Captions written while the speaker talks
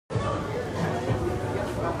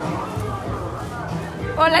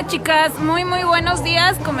Hola chicas, muy buenos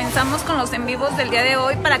días. Comenzamos con los en vivos del día de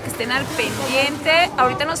hoy para que estén al pendiente.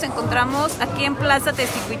 Ahorita nos encontramos aquí en Plaza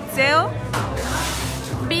Texticuitzeo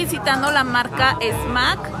visitando la marca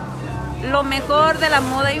𝐒𝐦𝐚𝐤, lo mejor de la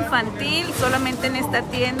moda infantil solamente en esta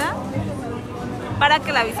tienda, para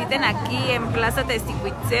que la visiten aquí en Plaza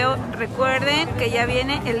Texticuitzeo. Recuerden que ya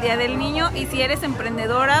viene el Día del Niño y si eres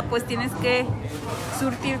emprendedora pues tienes que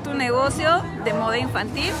surtir tu negocio de moda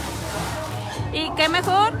infantil. Y qué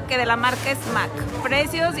mejor que de la marca 𝐒𝐦𝐚𝐤,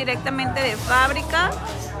 precios directamente de fábrica.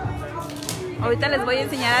 Ahorita les voy a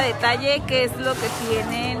enseñar a detalle qué es lo que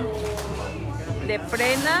tienen de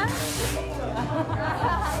prenda.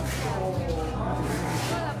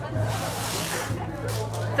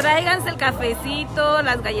 Tráiganse el cafecito,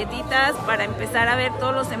 las galletitas para empezar a ver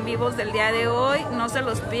todos los en vivos del día de hoy. No se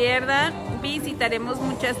los pierdan. Visitaremos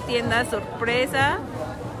muchas tiendas sorpresa.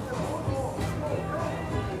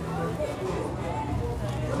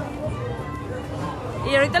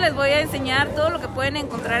 Y ahorita les voy a enseñar todo lo que pueden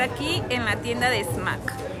encontrar aquí en la tienda de 𝐒𝐦𝐚𝐤.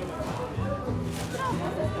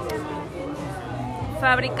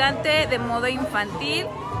 Fabricante de moda infantil,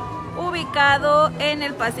 ubicado en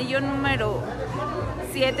el pasillo número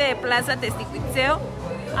 7 de Plaza Texticuitzeo.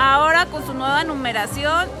 Ahora con su nueva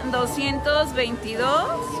numeración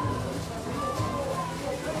 222.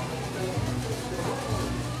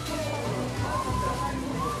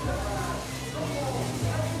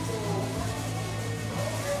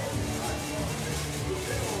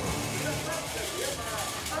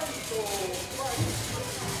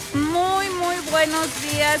 Muy buenos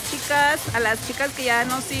días chicas, a las chicas que ya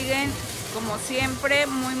nos siguen como siempre,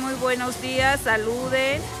 muy buenos días,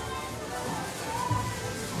 saluden.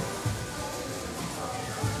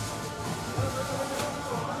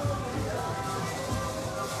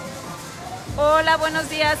 Hola, buenos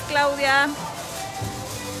días Claudia.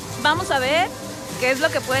 Vamos a ver qué es lo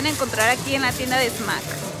que pueden encontrar aquí en la tienda de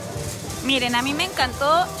𝐒𝐻𝐚𝐤. Miren, a mí me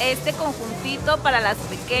encantó este conjuntito para las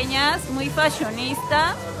pequeñas, muy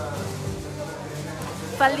fashionista.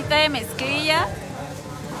 Faldita de mezclilla,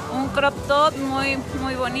 un crop top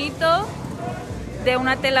muy bonito, de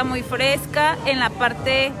una tela muy fresca. En la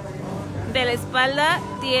parte de la espalda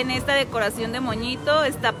tiene esta decoración de moñito,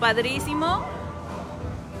 está padrísimo.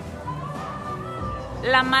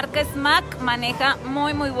 La marca 𝐒𝐻𝐚𝐤 maneja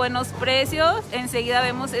muy buenos precios. Enseguida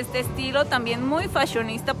vemos este estilo también muy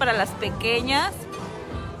fashionista para las pequeñas.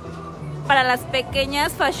 Para las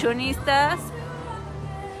pequeñas fashionistas.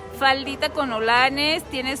 Faldita con holanes,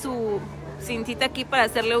 tiene su cintita aquí para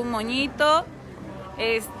hacerle un moñito.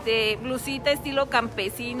 Blusita estilo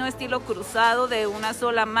campesino, estilo cruzado de una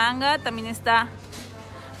sola manga. También está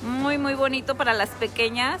muy bonito para las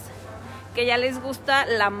pequeñas que ya les gusta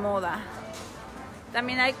la moda.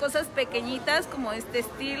 También hay cosas pequeñitas como este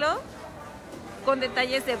estilo, con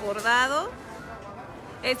detalles de bordado.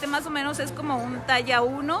 Este más o menos es como un talla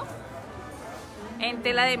 1 en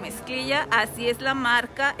tela de mezclilla. Así es la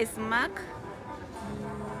marca 𝐒𝐻𝐚𝐤.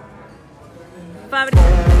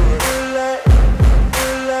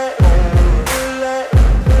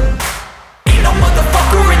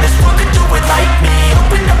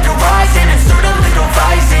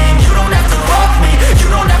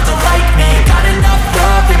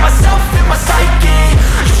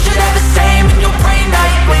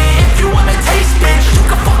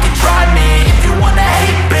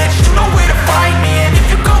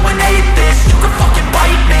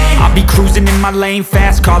 Cruising in my lane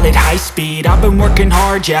fast, call it high speed. I've been working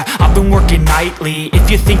hard, yeah, I've been working nightly.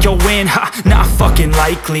 If you think you'll win, ha, not fucking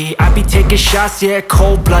likely. I be taking shots, yeah,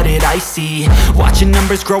 cold-blooded, icy. Watching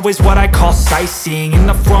numbers grow is what I call sightseeing. In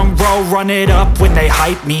the front row, run it up when they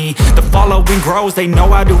hype me. The following grows, they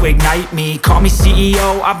know how to ignite me. Call me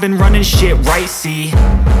CEO, I've been running shit right, see.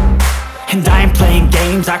 And I ain't playing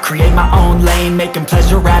games, I create my own lane, making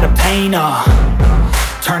pleasure out of pain,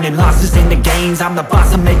 turning losses into gains, I'm the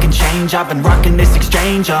boss, I'm making change. I've been rocking this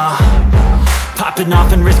exchange, popping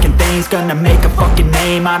off and risking things, gonna make a fucking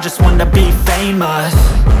name. I just wanna be famous,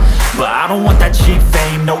 but I don't want that cheap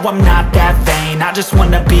fame. No, I'm not that vain, I just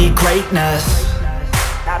wanna be greatness.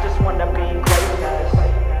 I just wanna be greatness.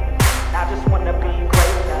 I just wanna be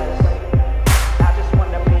greatness. I just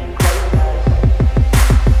wanna be greatness.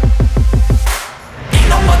 Ain't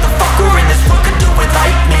no motherfucker in this world could do it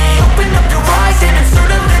like me. Open up your eyes and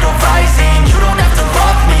insert a little rising. You don't have to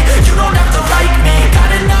love me, you don't have to like me.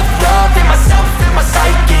 Got enough love in myself and my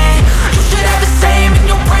psyche. You should have the same in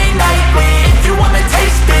your brain nightly. If you wanna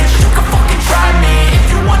taste, bitch, you can fucking try me. If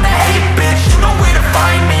you wanna hate, bitch, you know where to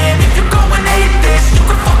find me. And if you go and hate this, you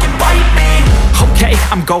can fucking bite me. Okay,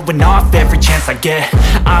 I'm going off every chance I get.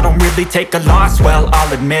 I don't really take a loss, well,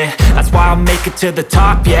 I'll admit. That's why I'll make it to the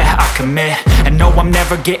top, yeah, I commit. And no, I'm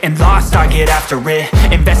never getting lost, I get after it.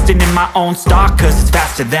 Investing in my own stock, cause it's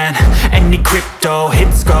faster than any crypto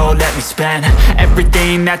hits go, let me spend.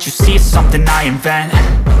 Everything that you see is something I invent,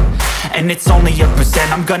 and it's only a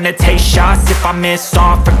percent. I'm gonna take shots, if I miss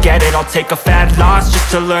all, forget it. I'll take a fat loss just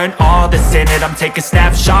to learn all that's in it. I'm taking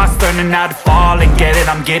snapshots, learning how to fall and get it.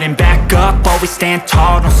 I'm getting back up, always stand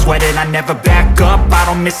tall, don't sweat it. I never back up, I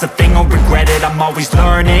don't miss a thing or regret it. I'm always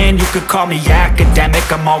learning, you could call me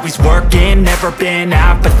academic. I'm always working, never been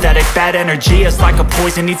apathetic. Bad energy is like a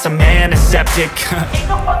poison, needs some antiseptic. Ain't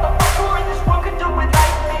no motherfucker in this world can do it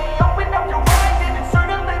like me. Open up your eyes and insert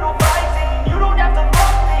a little rising. You don't have to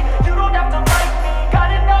love me, you don't have to like me.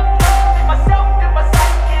 Got enough love in myself and my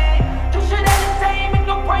psyche. You should have the same in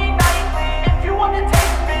your brain nightly. If you wanna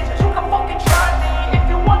taste, bitch, you can fucking try me. If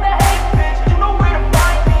you wanna hate, bitch, you know where to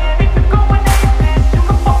find me. And if you're going hate, bitch, you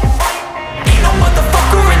can fucking fight me. Ain't no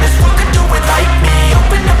motherfucker in this world can do it like me.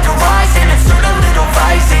 Open up your eyes and insert a little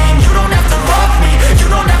rising. You don't have to love me, you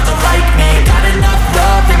don't have to like me. Got enough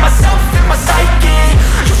love in myself and my psyche.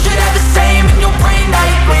 You should have the same in your brain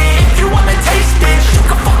nightly. If you wanna taste, bitch, you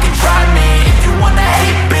can fucking try me. If you wanna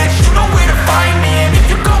hate, bitch, you know where to find me. And if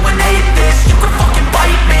you're going hate this, you can fucking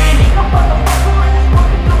bite me. Ain't no motherfucker in this world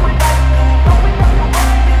can do it like me. Open up your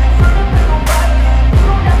eyes and insert a little rising. You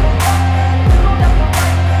don't have to love me, you don't have to like me. Got enough love in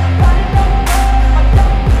myself.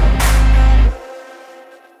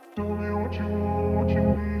 Tell me what you want, what you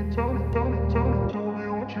need. Tell me, tell me, tell me, tell me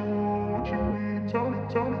what you want, what you need. Tell me,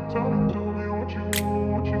 tell me, tell me, tell me what you want,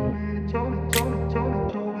 what you need. Tell me, tell me, tell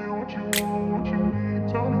me, tell me what you want, what you need.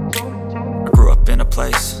 Tell me, tell me, tell me. I grew up in a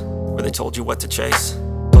place where they told you what to chase,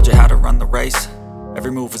 told you how to run the race.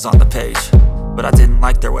 Every move was on the page, but I didn't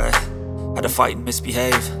like their way. Had to fight and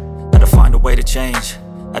misbehave, had to find a way to change,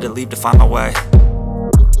 had to leave to find my way.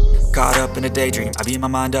 Caught up in a daydream, I beat my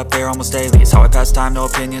mind up there almost daily. It's how I pass time, no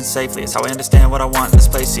opinions safely. It's how I understand what I want in this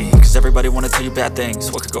place, see. Cause everybody wanna tell you bad things,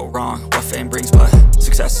 what could go wrong, what fame brings. But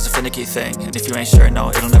success is a finicky thing, and if you ain't sure, no,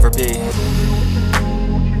 it'll never be.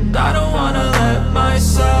 I don't wanna let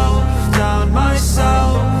myself down,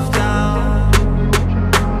 myself down.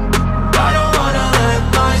 I don't wanna let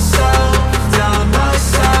myself down,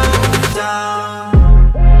 myself down.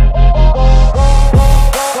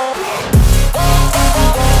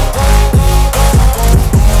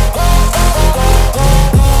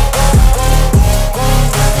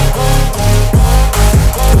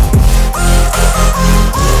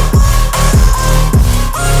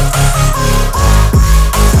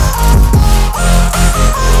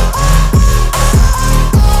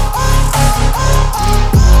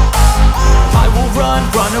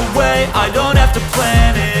 Run away, I don't have to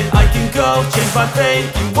plan it. I can go, change my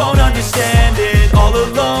fate, you won't understand it. All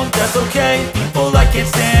alone, that's okay, people I can't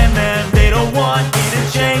stand them. They don't want me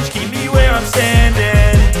to change, keep me where I'm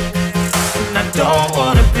standing. And I don't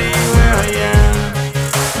wanna be where I am,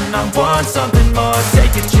 and I want something more,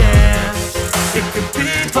 take a chance. It could be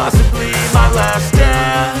possibly my last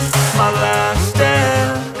dance, my last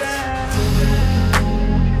dance.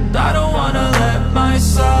 I don't wanna let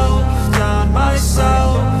myself down,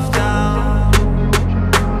 myself down.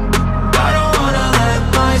 I don't wanna let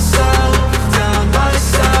myself down,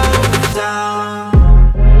 myself down.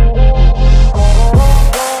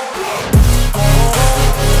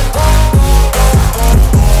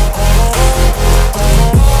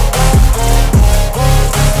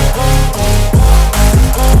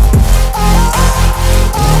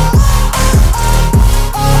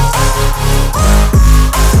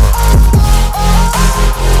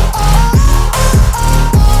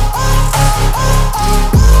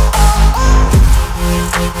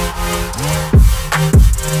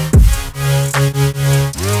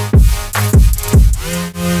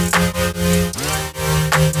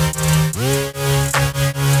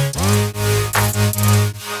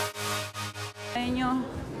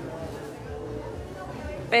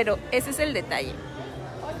 Pero ese es el detalle.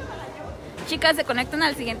 Chicas, se conectan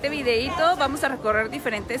al siguiente videito. Vamos a recorrer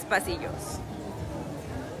diferentes pasillos.